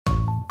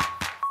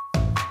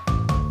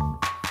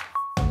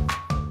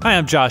Hi,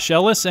 I'm Josh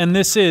Ellis, and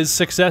this is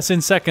Success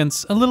in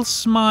Seconds. A little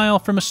smile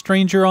from a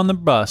stranger on the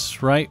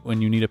bus, right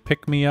when you need a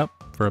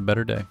pick-me-up for a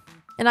better day.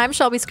 And I'm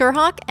Shelby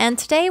Skurhawk, and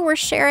today we're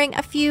sharing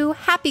a few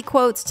happy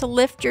quotes to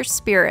lift your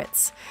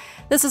spirits.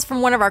 This is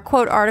from one of our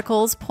quote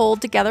articles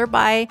pulled together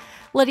by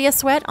Lydia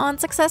Sweat on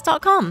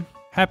Success.com.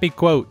 Happy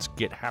quotes.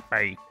 Get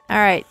happy. All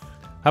right.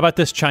 How about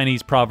this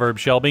Chinese proverb,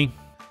 Shelby?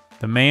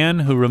 The man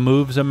who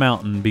removes a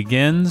mountain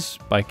begins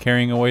by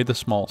carrying away the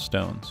small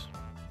stones.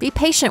 Be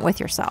patient with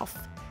yourself.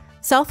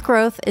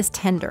 Self-growth is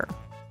tender.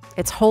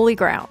 It's holy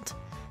ground.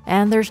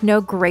 And there's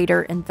no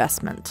greater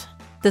investment.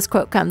 This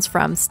quote comes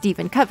from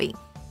Stephen Covey.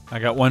 I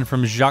got one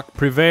from Jacques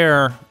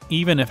Prévert.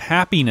 Even if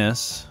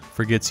happiness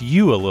forgets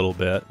you a little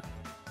bit,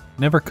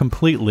 never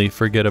completely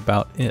forget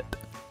about it.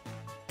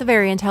 The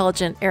very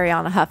intelligent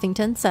Ariana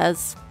Huffington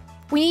says,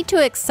 we need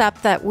to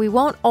accept that we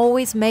won't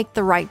always make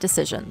the right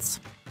decisions,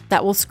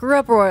 that we'll screw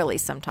up royally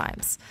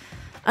sometimes.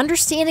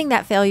 Understanding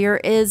that failure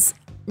is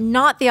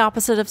not the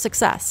opposite of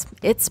success.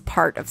 It's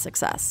part of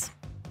success.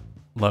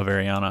 Love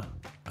Ariana.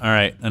 All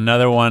right,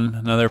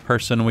 another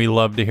person we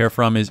love to hear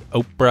from is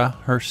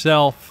Oprah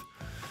herself.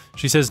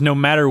 She says, no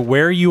matter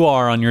where you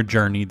are on your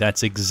journey,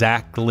 that's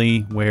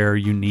exactly where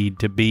you need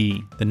to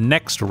be. The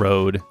next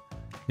road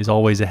is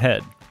always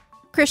ahead.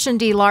 Christian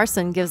D.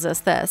 Larson gives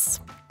us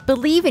this.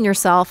 Believe in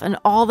yourself and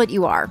all that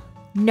you are.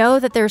 Know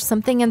that there's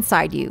something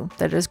inside you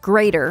that is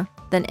greater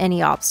than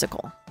any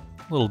obstacle.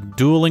 Little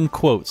dueling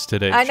quotes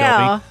today, I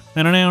know.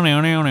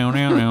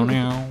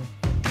 Shelby.